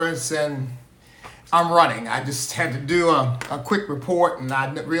service and I'm running. I just had to do a quick report and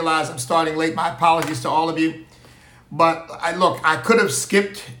I realized I'm starting late. My apologies to all of you. But I could have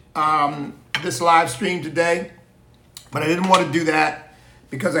skipped this live stream today, but I didn't want to do that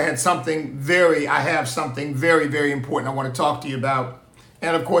because I have something very, very important I want to talk to you about.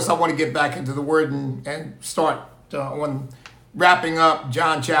 And of course, I want to get back into the Word and start on wrapping up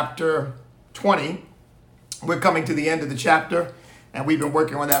John chapter 20. We're coming to the end of the chapter, and we've been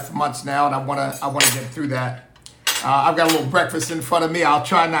working on that for months now, and I want to get through that. I've got a little breakfast in front of me. I'll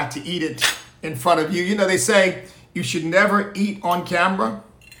try not to eat it in front of you. You know, they say you should never eat on camera.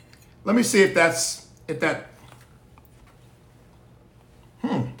 Let me see if that.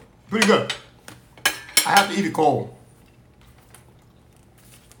 Pretty good. I have to eat it cold.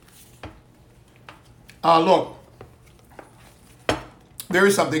 Look, there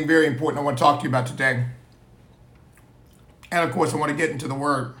is something very important I want to talk to you about today. And of course, I want to get into the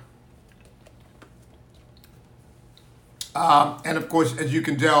Word. And of course, as you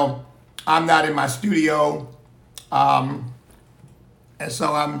can tell, I'm not in my studio. And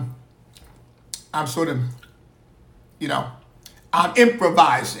so I'm sort of, I'm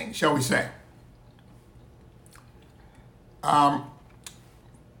improvising, shall we say.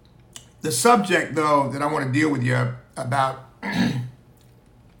 The subject, though, that I want to deal with you about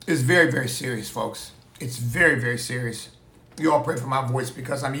is very, very serious, folks. It's very, very serious. You all pray for my voice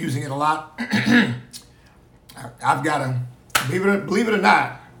because I'm using it a lot. I've got to, believe it or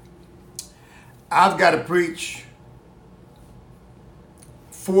not, I've got to preach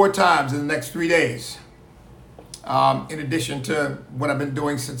 4 times in the next 3 days, in addition to what I've been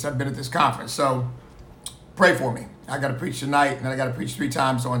doing since I've been at this conference. So pray for me. I got to preach tonight, and then I got to preach 3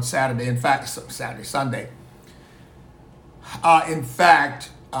 times on Saturday. In fact, Sunday. In fact,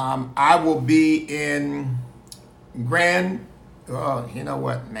 I will be in you know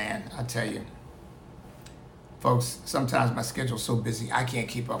what, man, I tell you, folks, sometimes my schedule's so busy, I can't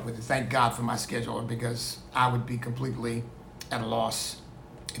keep up with it. Thank God for my scheduler, because I would be completely at a loss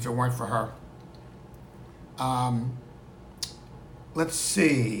if it weren't for her. Let's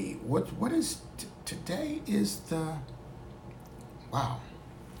see, what is, today is the,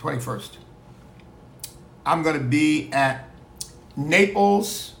 21st. I'm going to be at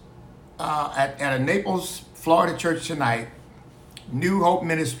Naples, at a Naples, Florida church tonight, New Hope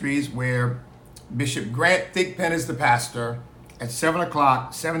Ministries, where Bishop Grant Thigpen is the pastor, at 7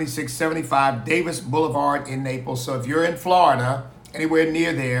 o'clock, 7675 Davis Boulevard in Naples. So if you're in Florida, anywhere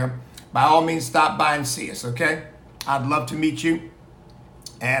near there, by all means, stop by and see us, okay? I'd love to meet you.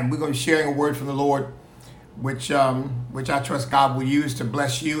 And we're going to be sharing a word from the Lord, which I trust God will use to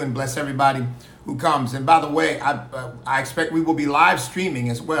bless you and bless everybody who comes. And by the way, I expect we will be live streaming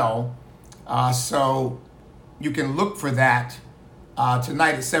as well. So you can look for that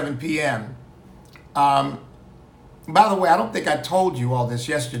tonight at 7 p.m. By the way, I don't think I told you all this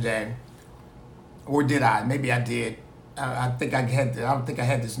yesterday, or did I? Maybe I did. I don't think I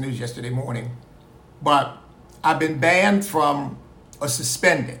had this news yesterday morning, but I've been banned from, or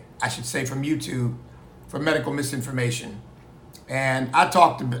suspended, I should say, from YouTube for medical misinformation. And I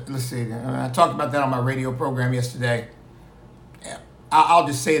talked about that on my radio program yesterday. I'll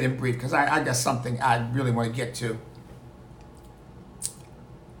just say it in brief because I got something I really want to get to.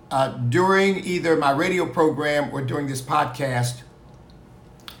 During either my radio program or during this podcast,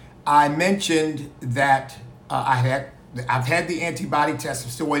 I mentioned that I've had the antibody test.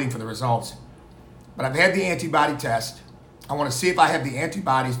 I'm still waiting for the results, but I've had the antibody test. I want to see if I have the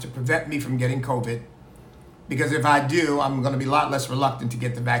antibodies to prevent me from getting COVID, because if I do, I'm going to be a lot less reluctant to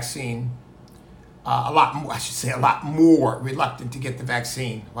get the vaccine. A lot more reluctant to get the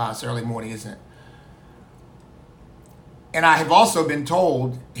vaccine. Wow, it's early morning, isn't it? And I have also been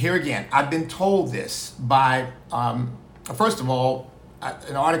told, here again, I've been told this by, first of all,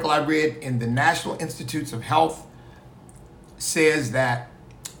 an article I read in the National Institutes of Health says that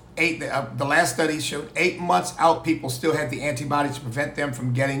the last study showed 8 months out, people still had the antibodies to prevent them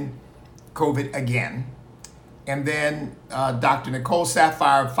from getting COVID again. And then Dr. Nicole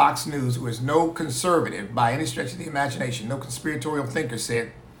Saphier of Fox News, who is no conservative by any stretch of the imagination, no conspiratorial thinker,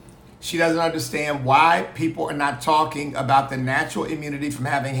 said she doesn't understand why people are not talking about the natural immunity from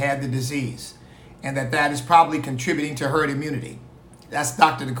having had the disease, and that is probably contributing to herd immunity. That's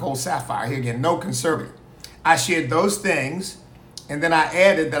Dr. Nicole Saphier. Here again, no conservative. I shared those things, and then I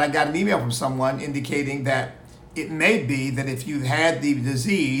added that I got an email from someone indicating that it may be that if you've had the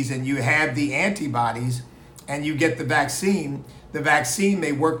disease and you have the antibodies and you get the vaccine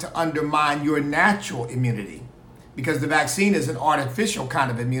may work to undermine your natural immunity, because the vaccine is an artificial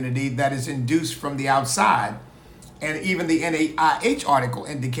kind of immunity that is induced from the outside and even the NIH article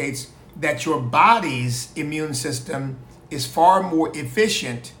indicates that your body's immune system is far more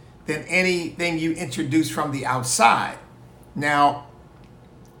efficient than anything you introduce from the outside. Now,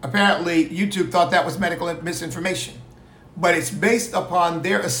 apparently YouTube thought that was medical misinformation, but it's based upon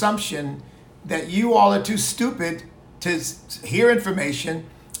their assumption that you all are too stupid to hear information,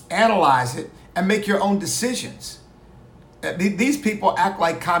 analyze it, and make your own decisions. These people act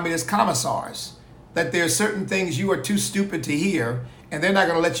like communist commissars, that there are certain things you are too stupid to hear, and they're not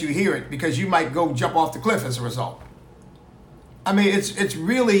going to let you hear it because you might go jump off the cliff as a result. I mean, it's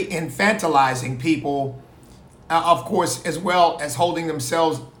really infantilizing people, of course, as well as holding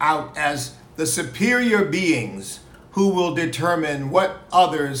themselves out as the superior beings who will determine what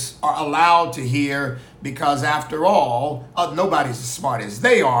others are allowed to hear, because after all, nobody's as smart as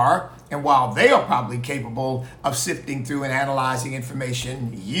they are. And while they are probably capable of sifting through and analyzing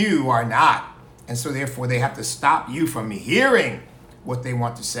information, you are not. And so therefore they have to stop you from hearing what they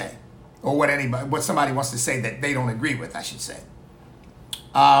want to say, or what somebody wants to say that they don't agree with, I should say.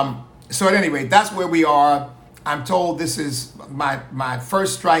 So at any rate, that's where we are. I'm told this is my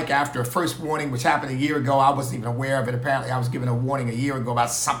first strike after a first warning, which happened a year ago. I wasn't even aware of it. Apparently, I was given a warning a year ago about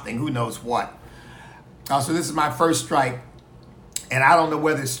something, who knows what. So this is my first strike. And I don't know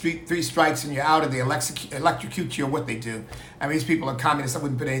whether it's 3 strikes and you're out, or they electrocute you, or what they do. I mean, these people are communists. I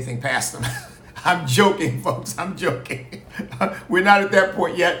wouldn't put anything past them. I'm joking, folks. I'm joking. We're not at that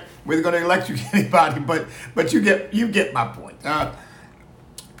point yet. We're going to electrocute anybody, but you get my point.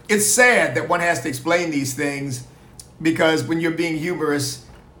 It's sad that one has to explain these things, because when you're being humorous,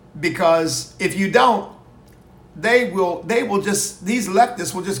 because if you don't, these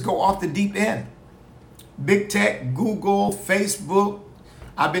leftists will just go off the deep end. Big tech, Google, Facebook.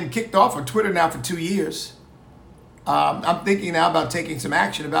 I've been kicked off of Twitter now for 2 years. I'm thinking now about taking some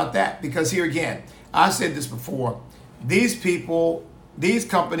action about that, because here again, I said this before, these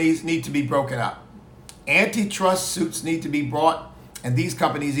companies need to be broken up. Antitrust suits need to be brought, and these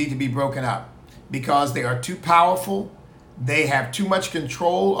companies need to be broken up because they are too powerful. They have too much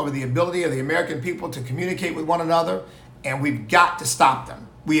control over the ability of the American people to communicate with one another, and we've got to stop them.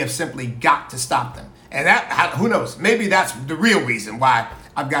 We have simply got to stop them. And that, who knows, maybe that's the real reason why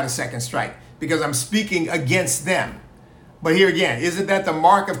I've got a second strike, because I'm speaking against them. But here again, isn't that the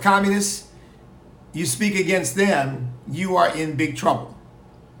mark of communists? You speak against them, you are in big trouble.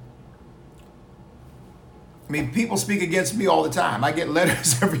 I mean, people speak against me all the time. I get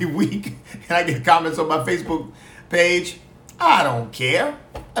letters every week, and I get comments on my Facebook page. I don't care.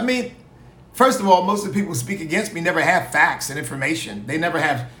 I mean, first of all, most of the people who speak against me never have facts and information. They never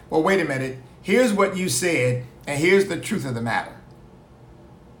have, well, wait a minute, here's what you said, and here's the truth of the matter.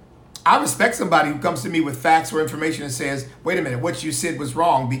 I respect somebody who comes to me with facts or information and says, wait a minute, what you said was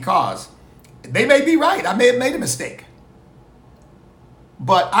wrong, because they may be right. I may have made a mistake.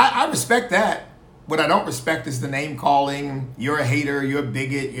 But I respect that. What I don't respect is the name calling. You're a hater, you're a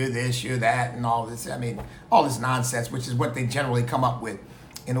bigot, you're this, you're that, and all this. I mean, all this nonsense, which is what they generally come up with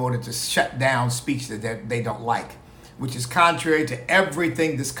in order to shut down speech that they don't like, which is contrary to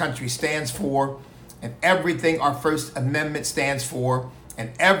everything this country stands for, and everything our First Amendment stands for,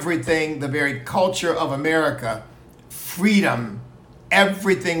 and everything, the very culture of America, freedom,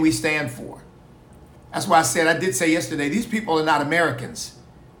 everything we stand for. That's why I did say yesterday, these people are not Americans.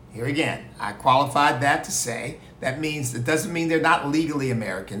 Here again, I qualified that to say, that doesn't mean they're not legally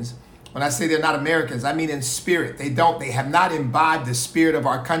Americans. When I say they're not Americans, I mean in spirit. They have not imbibed the spirit of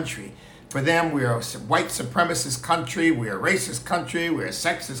our country. For them, we're a white supremacist country, we're a racist country, we're a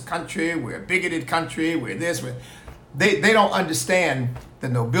sexist country, we're a bigoted country, we're this. They don't understand the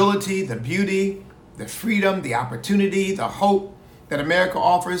nobility, the beauty, the freedom, the opportunity, the hope that America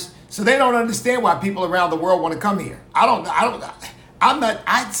offers. So they don't understand why people around the world want to come here.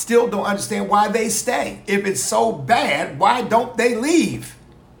 I still don't understand why they stay. If it's so bad, why don't they leave?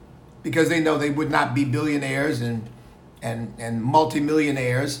 Because they know they would not be billionaires and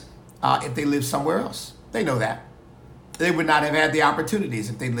multimillionaires if they lived somewhere else. They know that. They would not have had the opportunities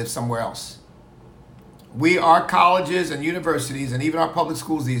if they lived somewhere else. Our colleges and universities, and even our public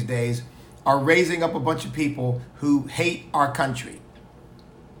schools these days, are raising up a bunch of people who hate our country.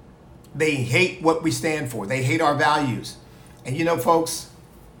 They hate what we stand for. They hate our values. And you know, folks,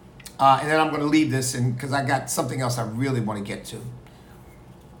 and then I'm going to leave this because I got something else I really want to get to.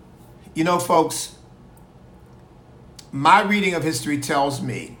 You know, folks, my reading of history tells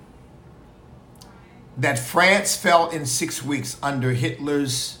me that France fell in 6 weeks under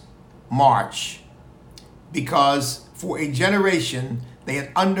Hitler's march because for a generation they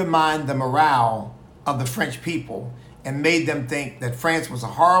had undermined the morale of the French people and made them think that France was a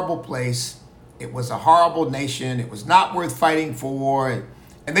horrible place It was a horrible nation. It was not worth fighting for.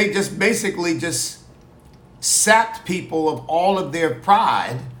 And they just basically just sapped people of all of their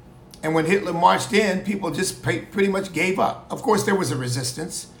pride. And when Hitler marched in, people just pretty much gave up. Of course, there was a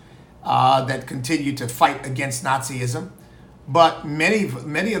resistance that continued to fight against Nazism. But many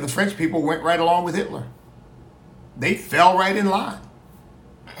of the French people went right along with Hitler. They fell right in line.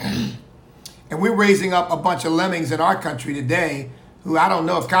 And we're raising up a bunch of lemmings in our country today who, I don't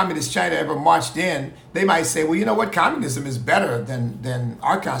know, if Communist China ever marched in, they might say, well, you know what? Communism is better than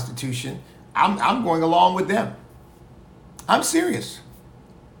our Constitution. I'm going along with them. I'm serious.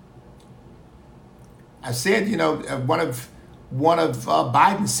 I said, you know, one of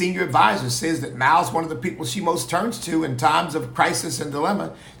Biden's senior advisors says that Mao's one of the people she most turns to in times of crisis and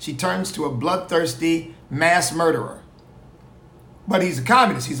dilemma. She turns to a bloodthirsty mass murderer. But he's a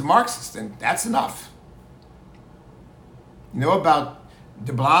communist, he's a Marxist, and that's enough. You know about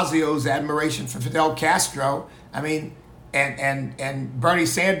de Blasio's admiration for Fidel Castro, I mean, and Bernie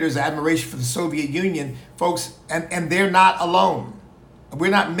Sanders' admiration for the Soviet Union, folks, and they're not alone.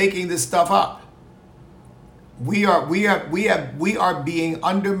 We're not making this stuff up. We are being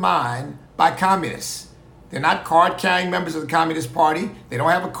undermined by communists. They're not card-carrying members of the Communist Party. They don't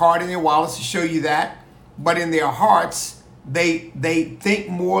have a card in their wallets to show you that. But in their hearts, they think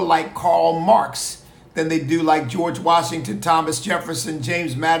more like Karl Marx than they do like George Washington, Thomas Jefferson,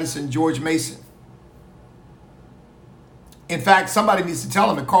 James Madison, George Mason. In fact, somebody needs to tell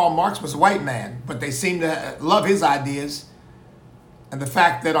them that Karl Marx was a white man, but they seem to love his ideas. And the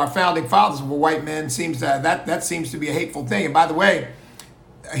fact that our founding fathers were white men seems that seems to be a hateful thing. And by the way,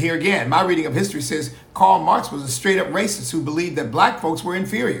 here again, my reading of history says Karl Marx was a straight up racist who believed that black folks were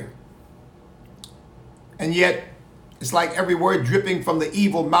inferior. And yet, it's like every word dripping from the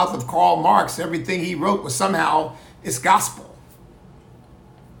evil mouth of Karl Marx, everything he wrote was somehow, it's gospel.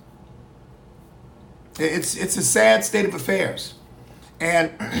 It's a sad state of affairs.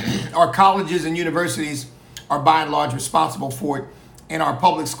 And our colleges and universities are by and large responsible for it, and our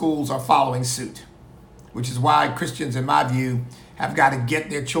public schools are following suit, which is why Christians, in my view, have got to get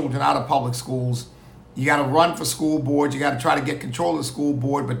their children out of public schools. You got to run for school boards. You got to try to get control of the school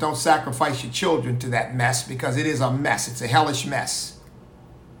board, but don't sacrifice your children to that mess, because it is a mess. It's a hellish mess.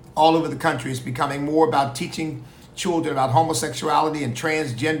 All over the country, it's becoming more about teaching children about homosexuality and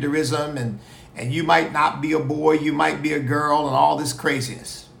transgenderism, and you might not be a boy, you might be a girl, and all this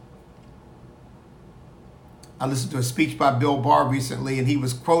craziness. I listened to a speech by Bill Barr recently, and he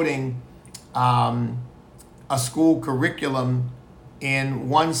was quoting a school curriculum in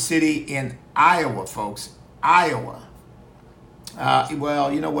one city in Iowa, folks. Iowa.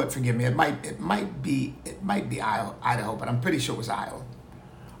 Well, you know what? Forgive me. It might be Idaho, but I'm pretty sure it was Iowa.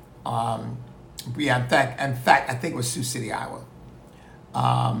 Yeah, in fact, I think it was Sioux City, Iowa.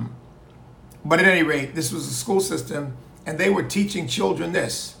 But at any rate, this was a school system, and they were teaching children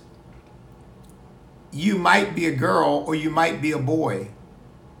this. You might be a girl or you might be a boy.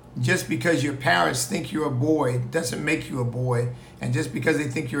 Just because your parents think you're a boy doesn't make you a boy. And just because they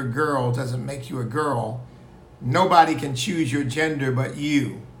think you're a girl doesn't make you a girl. Nobody can choose your gender but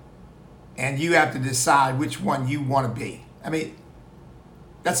you. And you have to decide which one you want to be. I mean,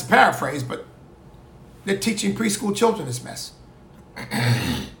 that's a paraphrase, but they're teaching preschool children this mess.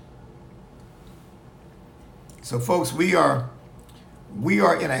 So folks, we are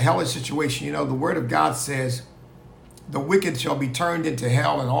in a hellish situation. You know, the word of God says, the wicked shall be turned into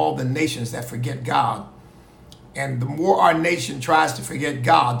hell, and all the nations that forget God. And the more our nation tries to forget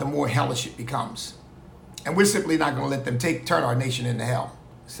God, the more hellish it becomes. And we're simply not going to let them turn our nation into hell.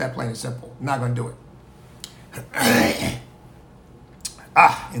 It's that plain and simple. Not going to do it.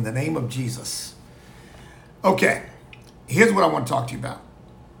 In the name of Jesus. Okay, here's what I want to talk to you about.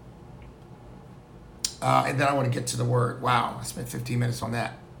 And then I want to get to the word. Wow, I spent 15 minutes on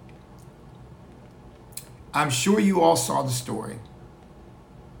that. I'm sure you all saw the story,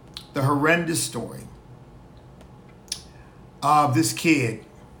 the horrendous story of this kid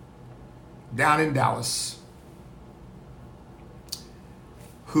down in Dallas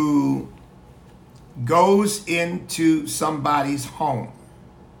who goes into somebody's home.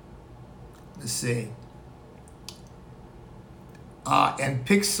 Let's see. And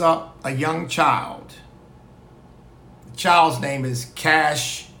picks up a young child. The child's name is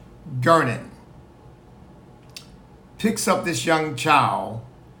Cash Gernon. Picks up this young child,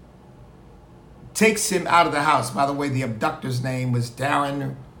 takes him out of the house. By the way, the abductor's name was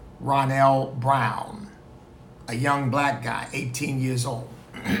Darren Ronell Brown, a young black guy, 18 years old.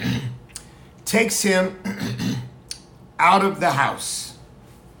 Takes him out of the house,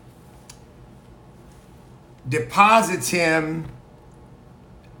 deposits him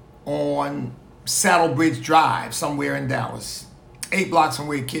on Saddle Bridge Drive somewhere in Dallas, 8 blocks from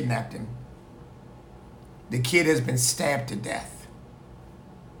where he kidnapped him. The kid has been stabbed to death.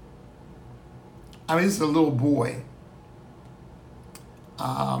 I mean, this is a little boy.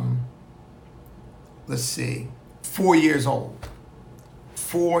 Let's see, 4 years old.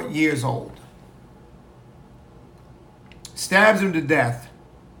 4 years old. Stabs him to death,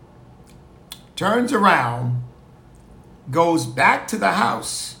 turns around, goes back to the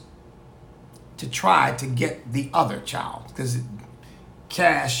house to try to get the other child, because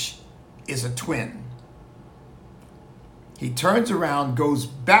Cash is a twin. He turns around, goes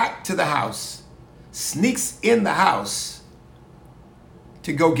back to the house, sneaks in the house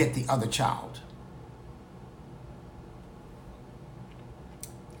to go get the other child.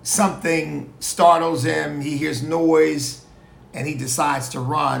 Something startles him, he hears noise, and he decides to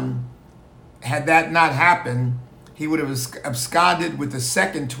run. Had that not happened, he would have absconded with the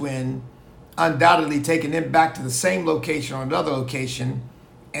second twin, undoubtedly taken him back to the same location or another location,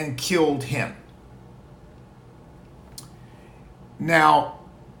 and killed him. Now,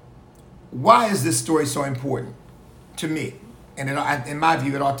 why is this story so important to me? And in my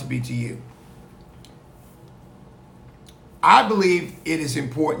view, it ought to be to you. I believe it is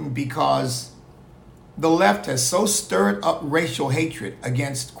important because the left has so stirred up racial hatred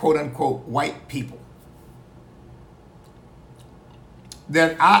against quote unquote white people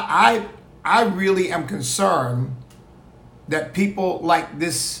that I really am concerned that people like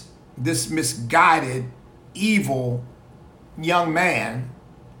this misguided, evil young man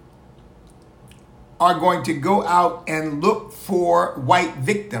are going to go out and look for white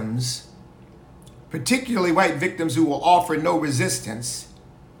victims, particularly white victims who will offer no resistance,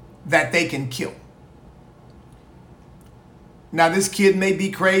 that they can kill. Now, this kid may be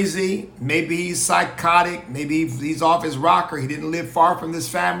crazy, maybe he's psychotic, maybe he's off his rocker, he didn't live far from this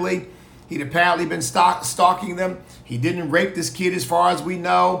family, he'd apparently been stalking them, he didn't rape this kid as far as we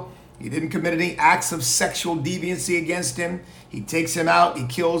know, he didn't commit any acts of sexual deviancy against him, he takes him out, he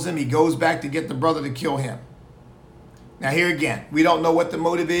kills him, he goes back to get the brother to kill him. Now here again, we don't know what the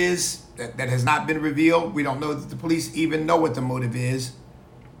motive is, that has not been revealed, we don't know that the police even know what the motive is.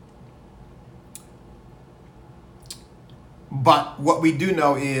 But what we do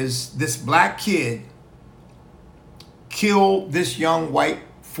know is this black kid killed this young white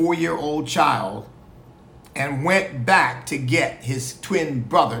 4-year-old child and went back to get his twin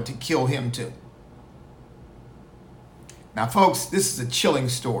brother to kill him too. Now, folks, this is a chilling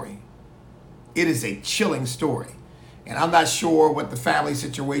story. It is a chilling story. And I'm not sure what the family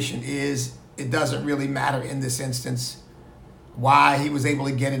situation is. It doesn't really matter in this instance. Why he was able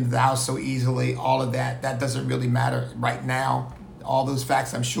to get into the house so easily, all of that doesn't really matter right now. All those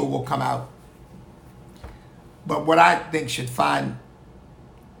facts, I'm sure, will come out. But what I think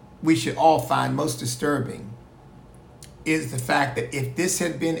we should all find most disturbing is the fact that if this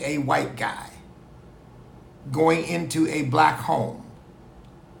had been a white guy going into a black home,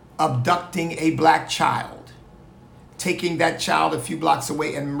 abducting a black child, taking that child a few blocks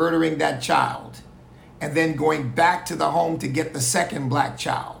away and murdering that child, and then going back to the home to get the second black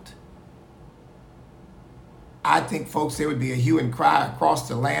child, I think, folks, there would be a hue and cry across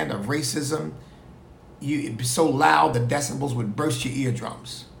the land of racism. It'd be so loud the decibels would burst your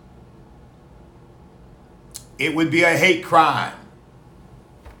eardrums. It would be a hate crime.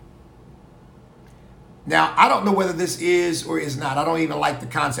 Now, I don't know whether this is or is not. I don't even like the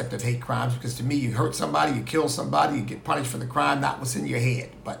concept of hate crimes, because to me, you hurt somebody, you kill somebody, you get punished for the crime, not what's in your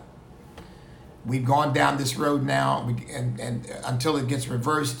head. But we've gone down this road now, and until it gets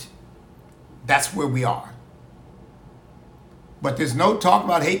reversed, that's where we are. But there's no talk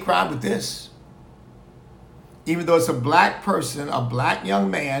about hate crime with this. Even though it's a black person, a black young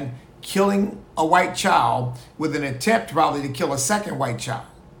man, killing a white child with an attempt probably to kill a second white child.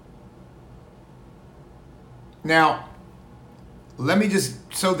 Now, let me just,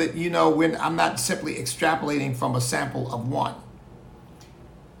 so that you know, when I'm not simply extrapolating from a sample of one.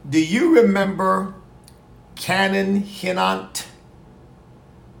 Do you remember Cannon Hinnant?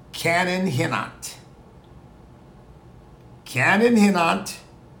 Cannon Hinnant. Cannon Hinnant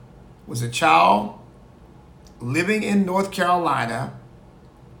was a child living in North Carolina.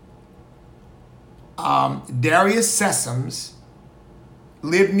 Darius Sessoms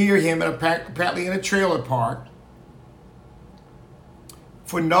lived near him, apparently in a trailer park.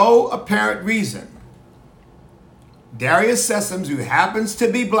 For no apparent reason, Darius Sessoms, who happens to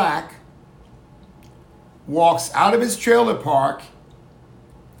be black, walks out of his trailer park,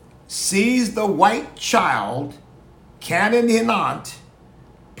 sees the white child, Cannon Hinnant,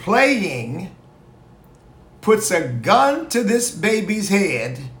 playing, puts a gun to this baby's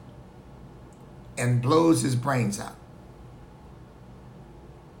head, and blows his brains out.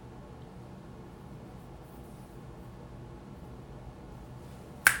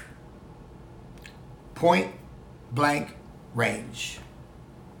 Point blank range.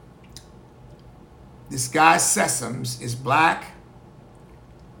 This guy Sessoms is black,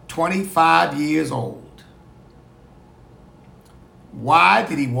 25 years old. Why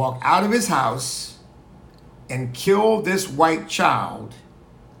did he walk out of his house and kill this white child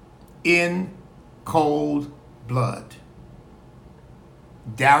in cold blood?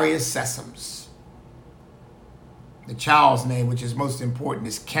 Darius Sessoms. The child's name, which is most important,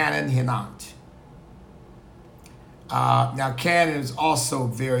 is Cannon Hinant. Now, Cannon is also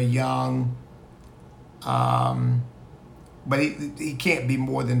very young, but he can't be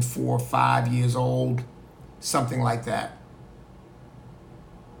more than 4 or 5 years old, something like that.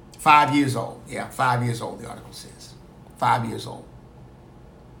 5 years old. Yeah, 5 years old, the article says. 5 years old.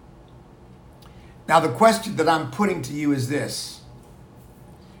 Now, the question that I'm putting to you is this.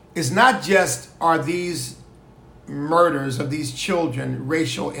 It's not just, are these murders of these children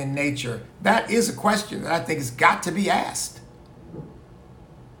racial in nature? That is a question that I think has got to be asked,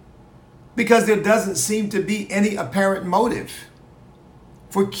 because there doesn't seem to be any apparent motive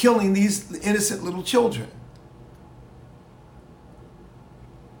for killing these innocent little children.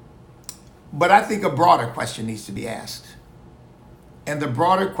 But I think a broader question needs to be asked. And the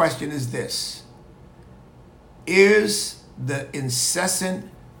broader question is this: is the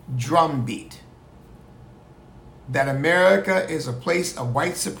incessant drumbeat that America is a place of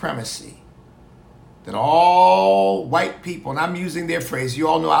white supremacy, that all white people, and I'm using their phrase, you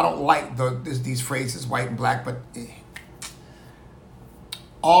all know I don't like these phrases, white and black, but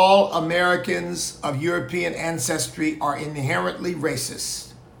all Americans of European ancestry are inherently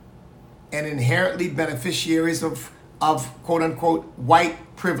racist and inherently beneficiaries of quote unquote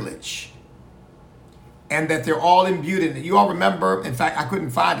white privilege, and that they're all imbued in it. You all remember, in fact, I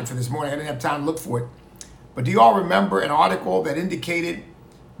couldn't find it for this morning, I didn't have time to look for it, but do you all remember an article that indicated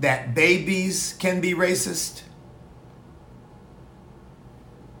that babies can be racist?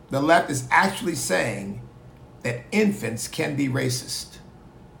 The left is actually saying that infants can be racist.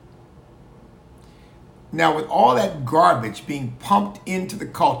 Now, with all that garbage being pumped into the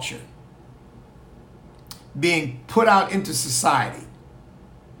culture, being put out into society,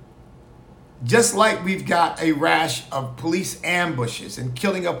 just like we've got a rash of police ambushes and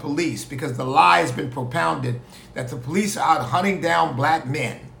killing of police because the lie has been propounded that the police are out hunting down black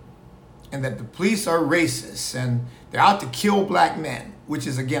men and that the police are racist and they're out to kill black men, which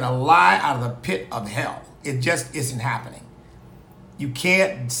is, again, a lie out of the pit of hell. It just isn't happening. You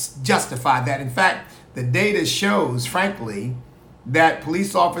can't justify that. In fact, the data shows, frankly, that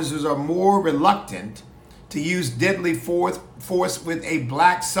police officers are more reluctant to use deadly force with a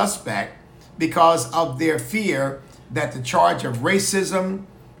black suspect because of their fear that the charge of racism,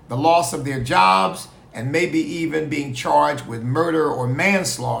 the loss of their jobs, and maybe even being charged with murder or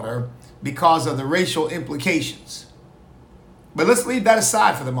manslaughter because of the racial implications. But let's leave that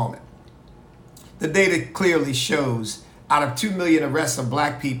aside for the moment. The data clearly shows out of 2 million arrests of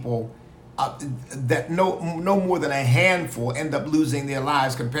black people, that no more than a handful end up losing their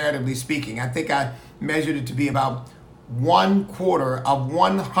lives, comparatively speaking. I think I measured it to be about 1/4 of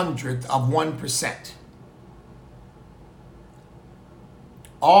 1/100th of 1%.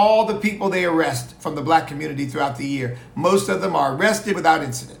 All the people they arrest from the black community throughout the year, most of them are arrested without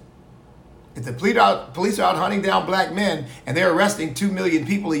incident. If the police are out hunting down black men and they're arresting 2 million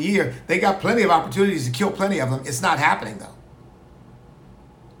people a year, they got plenty of opportunities to kill plenty of them. It's not happening, though.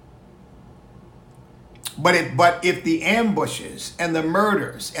 But if the ambushes and the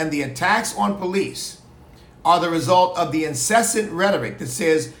murders and the attacks on police are the result of the incessant rhetoric that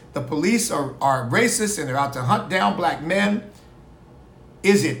says the police are racist and they're out to hunt down black men,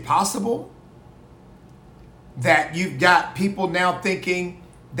 is it possible that you've got people now thinking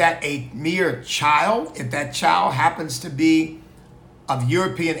that a mere child, if that child happens to be of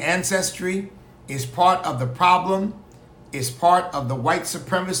European ancestry, is part of the problem, is part of the white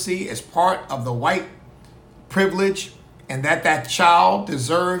supremacy, is part of the white privilege, and that child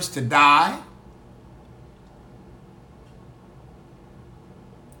deserves to die?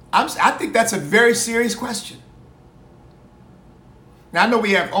 I think that's a very serious question. Now, I know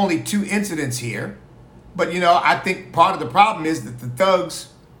we have only 2 incidents here, but I think part of the problem is that the thugs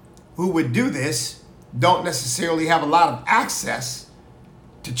who would do this don't necessarily have a lot of access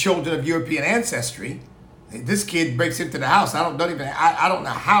to children of European ancestry. This kid breaks into the house. I don't know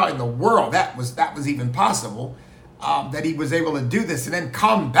how in the world that was even possible, that he was able to do this and then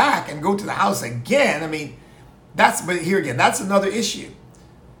come back and go to the house again. I mean, but here again, that's another issue.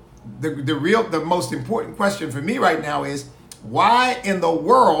 the most important question for me right now is, why in the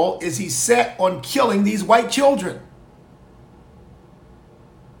world is he set on killing these white children?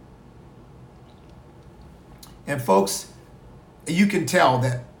 And folks, you can tell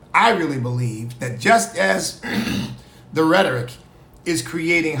that I really believe that just as the rhetoric is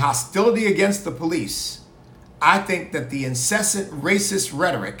creating hostility against the police, I think that the incessant racist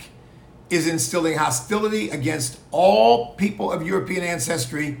rhetoric is instilling hostility against all people of European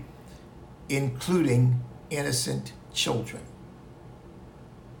ancestry, including innocent children.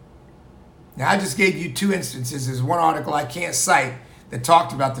 Now, I just gave you two instances. There's one article I can't cite that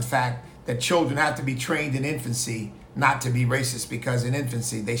talked about the fact that children have to be trained in infancy not to be racist, because in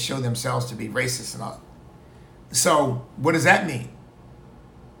infancy they show themselves to be racist and all. So what does that mean?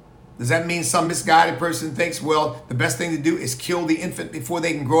 Does that mean some misguided person thinks, well, the best thing to do is kill the infant before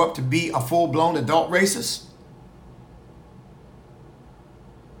they can grow up to be a full-blown adult racist?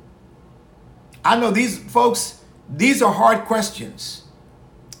 I know these folks, these are hard questions.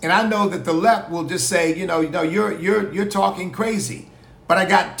 And I know that the left will just say, you're talking crazy. But I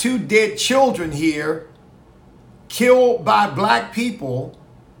got 2 dead children here killed by black people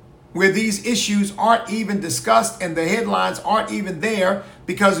where these issues aren't even discussed and the headlines aren't even there,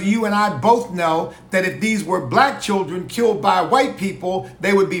 because you and I both know that if these were black children killed by white people,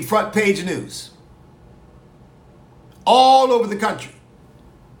 they would be front page news all over the country.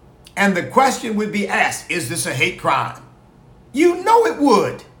 And the question would be asked, is this a hate crime? You know it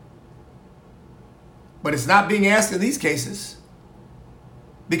would. But it's not being asked in these cases,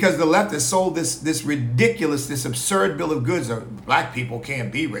 because the left has sold this ridiculous, this absurd bill of goods of black people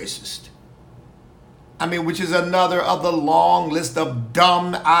can't be racist. I mean, which is another of the long list of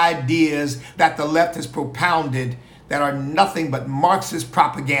dumb ideas that the left has propounded that are nothing but Marxist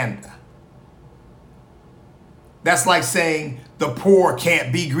propaganda. That's like saying the poor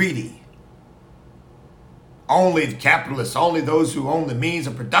can't be greedy. Only the capitalists, only those who own the means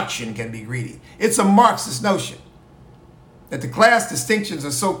of production can be greedy. It's a Marxist notion that the class distinctions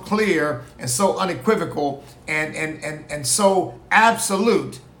are so clear and so unequivocal and so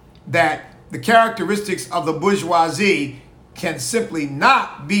absolute that the characteristics of the bourgeoisie can simply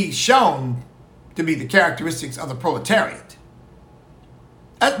not be shown to be the characteristics of the proletariat.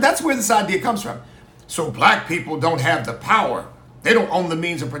 That's where this idea comes from. So black people don't have the power. They don't own the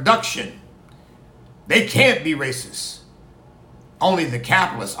means of production. They can't be racist. Only the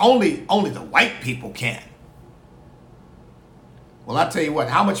capitalists, only the white people can. Well, I'll tell you what,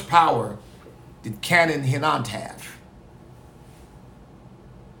 how much power did Canon Hinant have?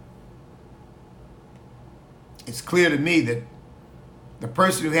 It's clear to me that the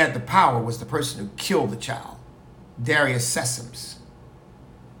person who had the power was the person who killed the child, Darius Sessoms.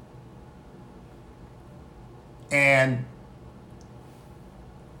 And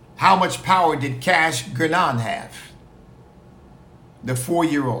how much power did Cash Gurnan have? The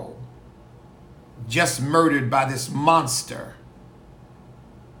 4-year-old, just murdered by this monster.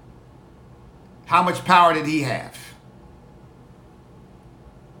 How much power did he have?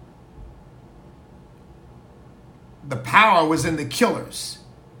 The power was in the killers.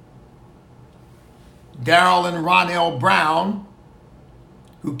 Darrell and Ronell Brown,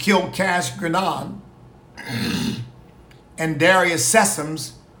 who killed Cash Gurnan, and Darius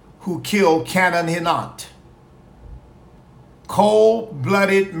Sessoms, who killed Canon Hinant.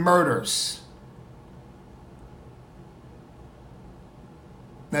 Cold-blooded murders.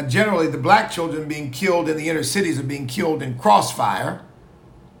 Now, generally, the black children being killed in the inner cities are being killed in crossfire,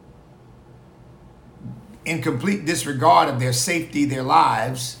 in complete disregard of their safety, their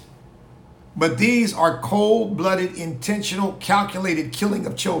lives. But these are cold-blooded, intentional, calculated killing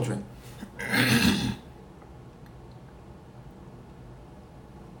of children.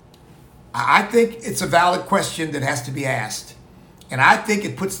 I think it's a valid question that has to be asked. And I think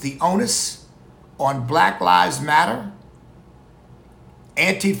it puts the onus on Black Lives Matter,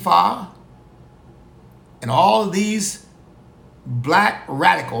 Antifa, and all of these black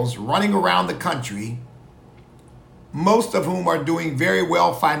radicals running around the country, most of whom are doing very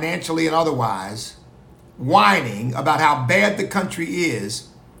well financially and otherwise, whining about how bad the country is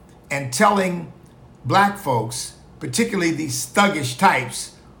and telling black folks, particularly these thuggish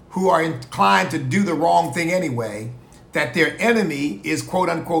types who are inclined to do the wrong thing anyway, that their enemy is quote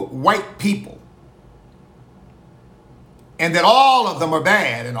unquote white people. And that all of them are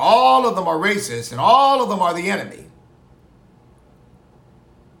bad and all of them are racist and all of them are the enemy.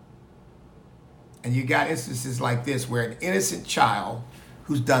 And you got instances like this where an innocent child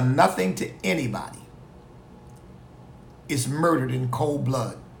who's done nothing to anybody is murdered in cold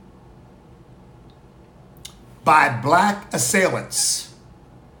blood by black assailants.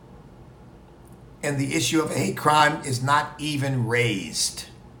 and the issue of hate crime is not even raised.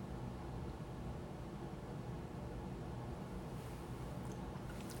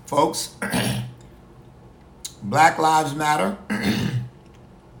 Folks, Black Lives Matter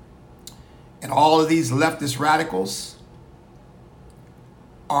and all of these leftist radicals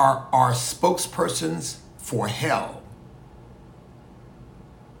are spokespersons for hell.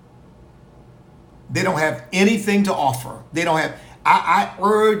 They don't have anything to offer. They don't have. I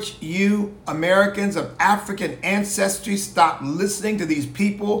urge you, Americans of African ancestry, stop listening to these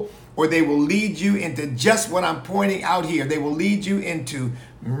people, or they will lead you into just what I'm pointing out here. They will lead you into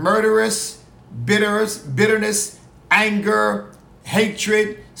murderous, bitterness, anger,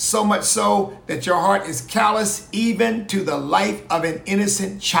 hatred, so much so that your heart is callous even to the life of an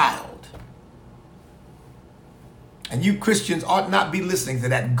innocent child. And you Christians ought not be listening to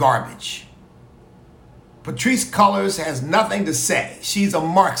that garbage. Patrisse Cullors has nothing to say. She's a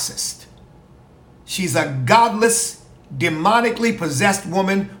Marxist. She's a godless, demonically possessed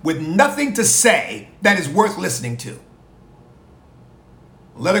woman with nothing to say that is worth listening to.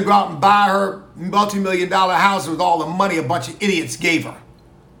 Let her go out and buy her multi-million-dollar house with all the money a bunch of idiots gave her,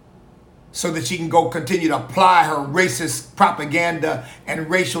 so that she can go continue to apply her racist propaganda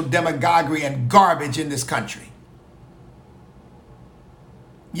and racial demagoguery and garbage in this country.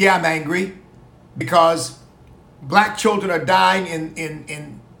 Yeah, I'm angry because black children are dying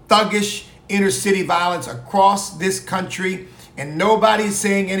in thuggish inner city violence across this country, and nobody's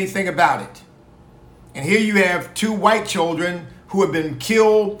saying anything about it. And here you have 2 white children who have been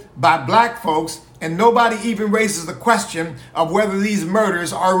killed by black folks, and nobody even raises the question of whether these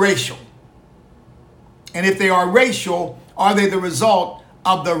murders are racial. And if they are racial, are they the result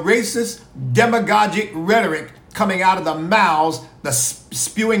of the racist, demagogic rhetoric coming out of the mouths,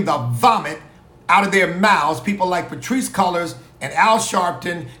 spewing the vomit out of their mouths, people like Patrisse Cullors and Al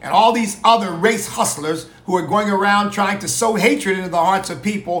Sharpton and all these other race hustlers who are going around trying to sow hatred into the hearts of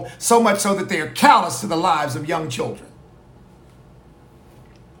people, so much so that they are callous to the lives of young children.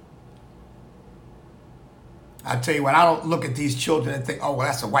 I tell you what, I don't look at these children and think, oh, well,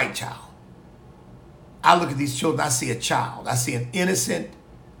 that's a white child. I look at these children, I see a child. I see an innocent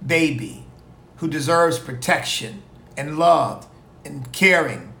baby who deserves protection and love and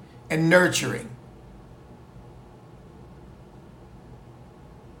caring and nurturing.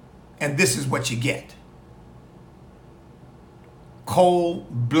 And this is what you get.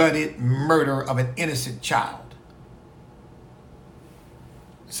 Cold-blooded murder of an innocent child.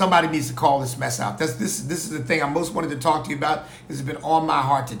 Somebody needs to call this mess out. This is the thing I most wanted to talk to you about. This has been on my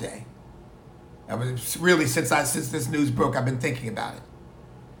heart today. I was really, since this news broke, I've been thinking about it.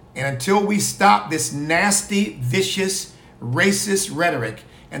 And until we stop this nasty, vicious, racist rhetoric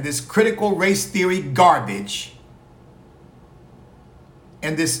and this critical race theory garbage,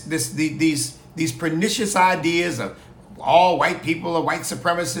 and these pernicious ideas of all white people are white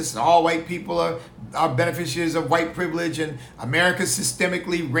supremacists and all white people are beneficiaries of white privilege and America's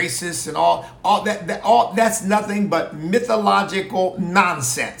systemically racist and all that's nothing but mythological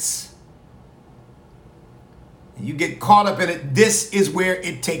nonsense. You get caught up in it. This is where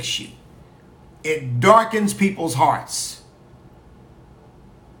it takes you. It darkens people's hearts.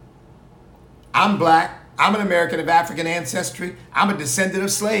 I'm black. I'm an American of African ancestry. I'm a descendant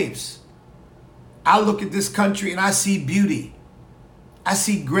of slaves. I look at this country and I see beauty. I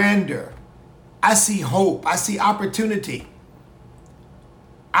see grandeur. I see hope. I see opportunity.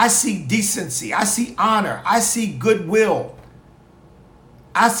 I see decency. I see honor. I see goodwill.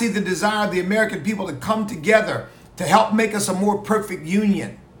 I see the desire of the American people to come together to help make us a more perfect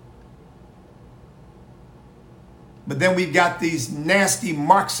union. But then we've got these nasty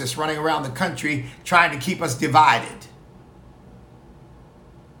Marxists running around the country trying to keep us divided.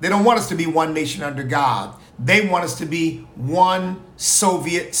 They don't want us to be one nation under God. They want us to be one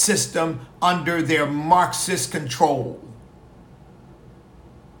Soviet system under their Marxist control.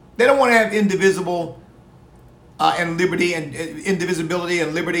 They don't want to have indivisible and liberty and indivisibility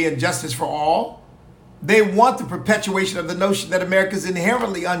and liberty and justice for all. They want the perpetuation of the notion that America is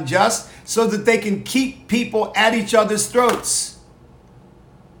inherently unjust so that they can keep people at each other's throats.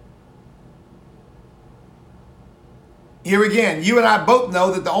 Here again, you and I both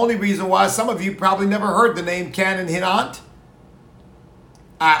know that the only reason why some of you probably never heard the name Canon Hinant.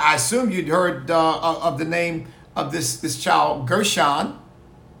 I assume you'd heard of the name of this child Gershon,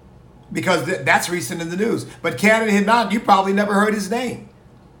 because that's recent in the news. But Canon Hinant, you probably never heard his name.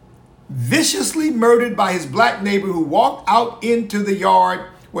 Viciously murdered by his black neighbor who walked out into the yard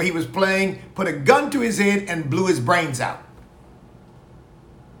where he was playing, put a gun to his head, and blew his brains out.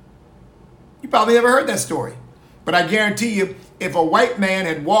 You probably never heard that story. But I guarantee you, if a white man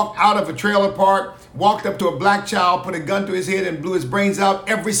had walked out of a trailer park, walked up to a black child, put a gun to his head and blew his brains out,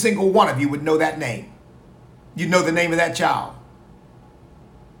 every single one of you would know that name. You'd know the name of that child.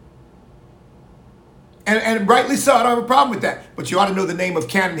 And rightly so, I don't have a problem with that. But you ought to know the name of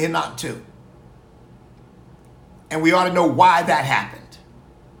Cannon Hinot too. And we ought to know why that happened.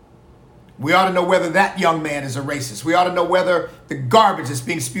 We ought to know whether that young man is a racist. We ought to know whether the garbage that's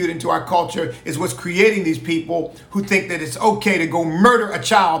being spewed into our culture is what's creating these people who think that it's okay to go murder a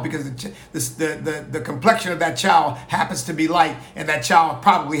child because the complexion of that child happens to be light and that child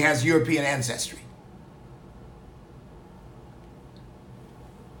probably has European ancestry.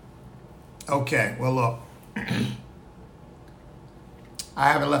 Okay, well, look,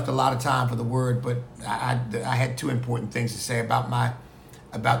 I haven't left a lot of time for the word, but I had two important things to say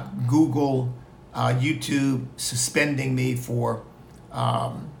about Google, YouTube suspending me for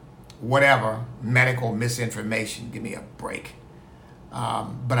whatever medical misinformation. Give me a break.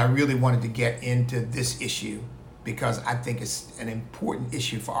 But I really wanted to get into this issue because I think it's an important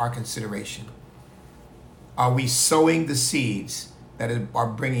issue for our consideration. Are we sowing the seeds that are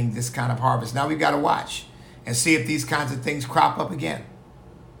bringing this kind of harvest? Now we've got to watch and see if these kinds of things crop up again.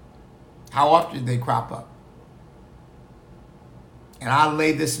 How often do they crop up? And I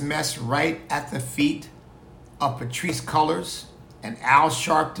lay this mess right at the feet of Patrice Cullors and Al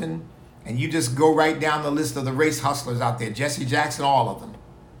Sharpton, and you just go right down the list of the race hustlers out there, Jesse Jackson, all of them.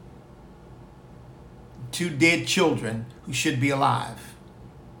 2 dead children who should be alive.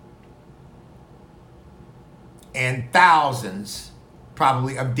 And thousands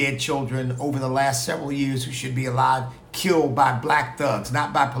probably of dead children over the last several years who should be alive, killed by black thugs,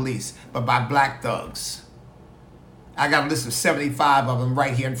 not by police, but by black thugs. I got a list of 75 of them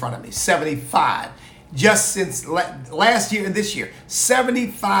right here in front of me. 75. Just since last year and this year.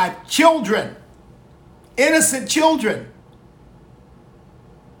 75 children. Innocent children.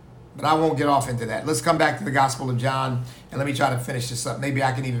 But I won't get off into that. Let's come back to the Gospel of John and let me try to finish this up. Maybe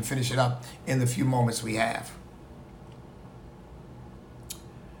I can even finish it up in the few moments we have.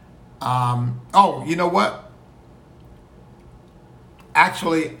 Oh, you know what?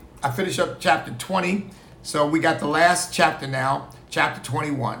 Actually, I finished up chapter 20. So we got the last chapter now, chapter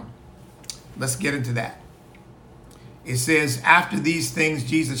 21. Let's get into that. It says, after these things,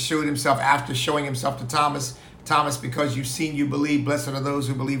 Jesus showed himself, after showing himself to Thomas, because you've seen, you believe. Blessed are those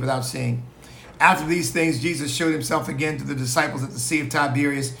who believe without seeing. After these things, Jesus showed himself again to the disciples at the Sea of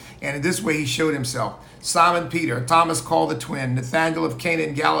Tiberias. And in this way he showed himself. Simon Peter, Thomas called the twin, Nathanael of Cana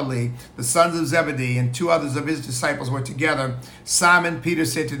in Galilee, the sons of Zebedee, and 2 others of his disciples were together. Simon Peter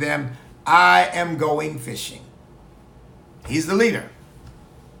said to them, I am going fishing. He's the leader.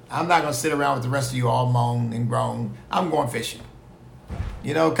 I'm not going to sit around with the rest of you all moan and groan. I'm going fishing.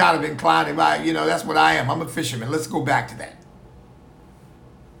 You know, kind of inclined by, that's what I am. I'm a fisherman. Let's go back to that.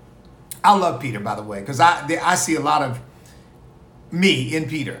 I love Peter, by the way, because I see a lot of me in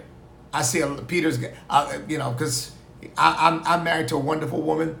Peter. I see Peter's, because I'm married to a wonderful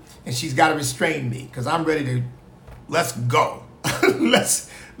woman, and she's got to restrain me because I'm ready to, let's go.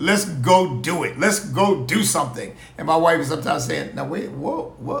 Let's go do it. Let's go do something. And my wife is sometimes saying, now wait a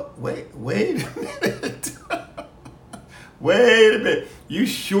minute. Wait a minute. You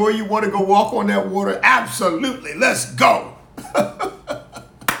sure you want to go walk on that water? Absolutely. Let's go.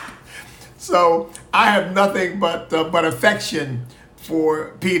 So I have nothing but affection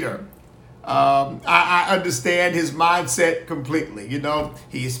for Peter. I understand his mindset completely.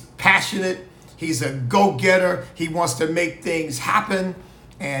 He's passionate. He's a go-getter. He wants to make things happen.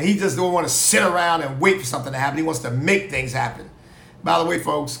 And he just don't want to sit around and wait for something to happen. He wants to make things happen. By the way,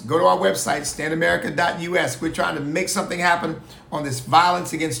 folks, go to our website, standamerica.us. We're trying to make something happen on this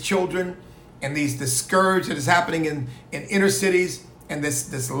violence against children and the scourge that is happening in inner cities and this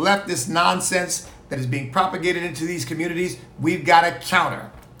leftist nonsense that is being propagated into these communities. We've got a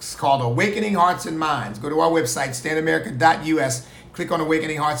counter. It's called Awakening Hearts and Minds. Go to our website, standamerica.us. Click on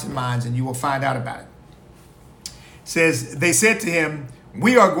Awakening Hearts and Minds and you will find out about it. It says, they said to him,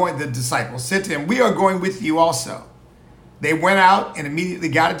 the disciples said to him, we are going with you also. They went out and immediately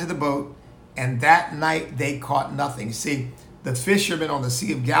got into the boat, and that night they caught nothing. You see, the fishermen on the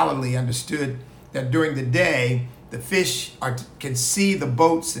Sea of Galilee understood that during the day, the fish can see the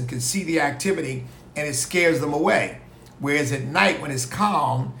boats and can see the activity, and it scares them away. Whereas at night, when it's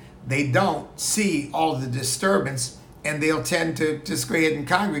calm, they don't see all the disturbance, and they'll tend to just go ahead and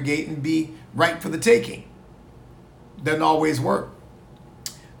congregate and be ripe for the taking. Doesn't always work.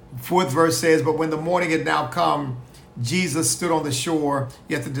 4th verse says, but when the morning had now come, Jesus stood on the shore,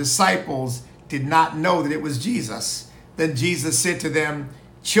 yet the disciples did not know that it was Jesus. Then Jesus said to them,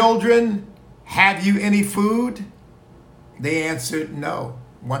 children, have you any food? They answered, no.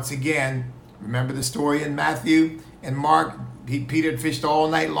 Once again, remember the story in Matthew and Mark? Peter had fished all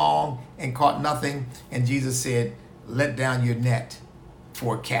night long and caught nothing. And Jesus said, let down your net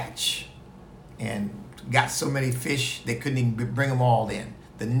for a catch. And got so many fish, they couldn't even bring them all in.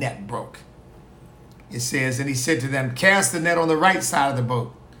 The net broke. It says, and he said to them, cast the net on the right side of the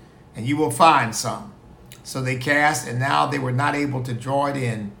boat, and you will find some. So they cast, and now they were not able to draw it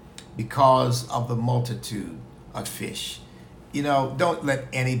in because of the multitude of fish. You know, don't let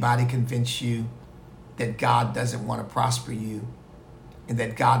anybody convince you that God doesn't want to prosper you and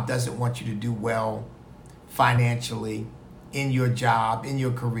that God doesn't want you to do well financially, in your job, in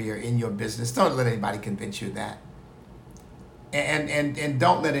your career, in your business. Don't let anybody convince you of that. And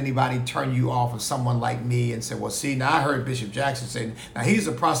don't let anybody turn you off of someone like me and say, well, see, now I heard Bishop Jackson say, now he's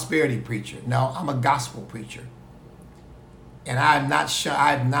a prosperity preacher. No, I'm a gospel preacher. And I have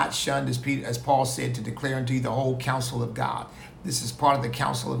not shunned, as Paul said, to declare unto you the whole counsel of God. This is part of the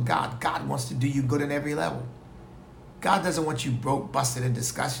counsel of God. God wants to do you good in every level. God doesn't want you broke, busted, and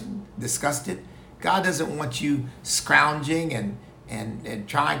disgusted. God doesn't want you scrounging and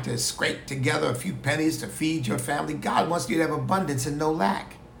trying to scrape together a few pennies to feed your family. God wants you to have abundance and no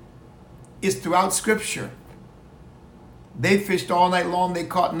lack. It's throughout Scripture. They fished all night long. They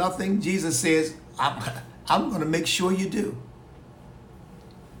caught nothing. Jesus says, I'm going to make sure you do.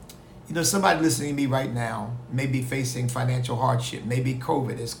 You know, somebody listening to me right now may be facing financial hardship. Maybe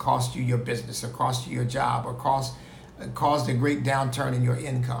COVID has cost you your business or cost you your job or caused a great downturn in your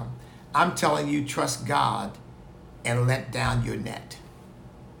income. I'm telling you, trust God and let down your net.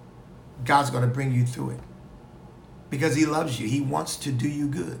 God's going to bring you through it because he loves you. He wants to do you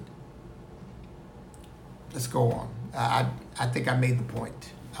good. Let's go on. I think I made the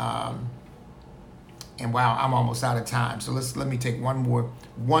point. And wow, I'm almost out of time. So let me take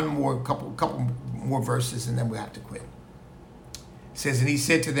couple more verses, and then we'll have to quit. It says, and he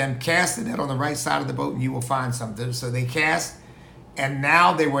said to them, cast the net on the right side of the boat and you will find something. So they cast, and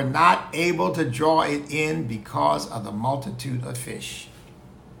now they were not able to draw it in because of the multitude of fish.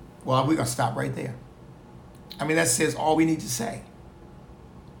 Well, we're going to stop right there. I mean, that says all we need to say.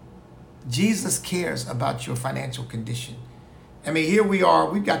 Jesus cares about your financial condition. I mean, here we are,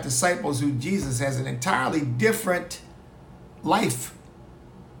 we've got disciples who Jesus has an entirely different life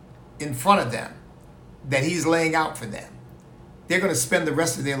in front of them that he's laying out for them. They're going to spend the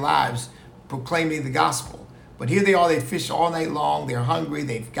rest of their lives proclaiming the gospel. But here they are, they fish all night long, they're hungry,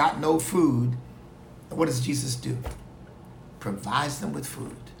 they've got no food. And what does Jesus do? Provides them with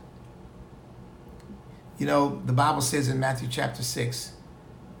food. You know, the Bible says in Matthew chapter 6,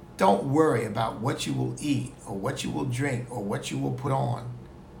 don't worry about what you will eat or what you will drink or what you will put on.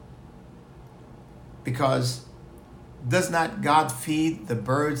 Because does not God feed the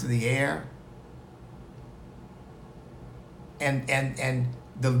birds of the air and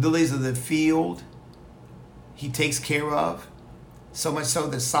the lilies of the field he takes care of? So much so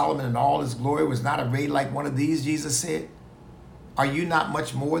that Solomon in all his glory was not arrayed like one of these, Jesus said. Are you not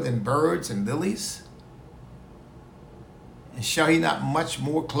much more than birds and lilies? And shall he not much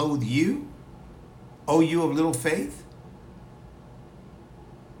more clothe you, O you of little faith?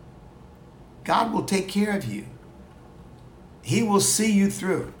 God will take care of you. He will see you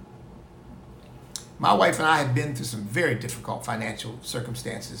through. My wife and I have been through some very difficult financial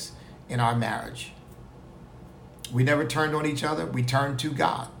circumstances in our marriage. We never turned on each other. We turned to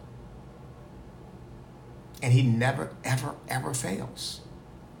God. And he never, ever, ever fails.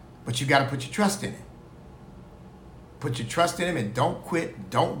 But you got to put your trust in him. Put your trust in him and don't quit.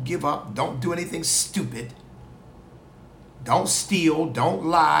 Don't give up. Don't do anything stupid. Don't steal. Don't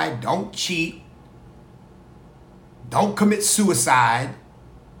lie. Don't cheat. Don't commit suicide.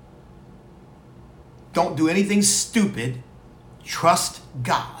 Don't do anything stupid. Trust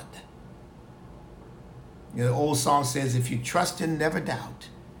God. You know, the old song says, if you trust and never doubt,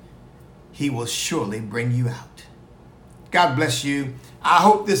 he will surely bring you out. God bless you. I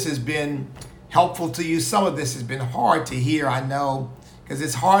hope this has been helpful to you. Some of this has been hard to hear, I know, because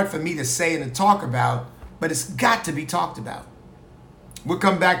it's hard for me to say and to talk about, but it's got to be talked about. We'll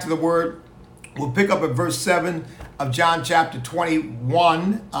come back to the word. We'll pick up at verse 7 of John chapter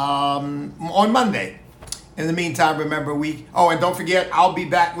 21 on Monday. In the meantime, remember and don't forget, I'll be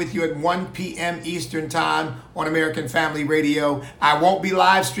back with you at 1 p.m. Eastern time on American Family Radio. I won't be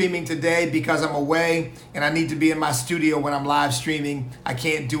live streaming today because I'm away and I need to be in my studio when I'm live streaming. I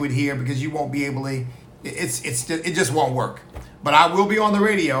can't do it here because you won't be able to, it just won't work. But I will be on the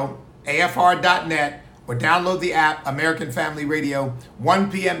radio, afr.net, or download the app, American Family Radio,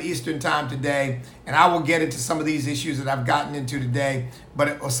 1 p.m. Eastern Time today. And I will get into some of these issues that I've gotten into today,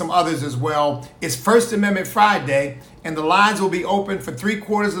 but some others as well. It's First Amendment Friday, and the lines will be open for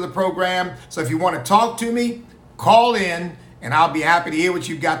 3/4 of the program. So if you want to talk to me, call in, and I'll be happy to hear what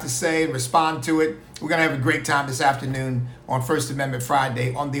you've got to say and respond to it. We're going to have a great time this afternoon on First Amendment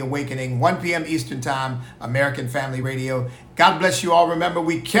Friday on The Awakening, 1 p.m. Eastern Time, American Family Radio. God bless you all. Remember,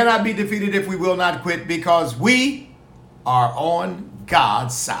 we cannot be defeated if we will not quit, because we are on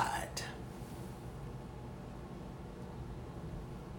God's side.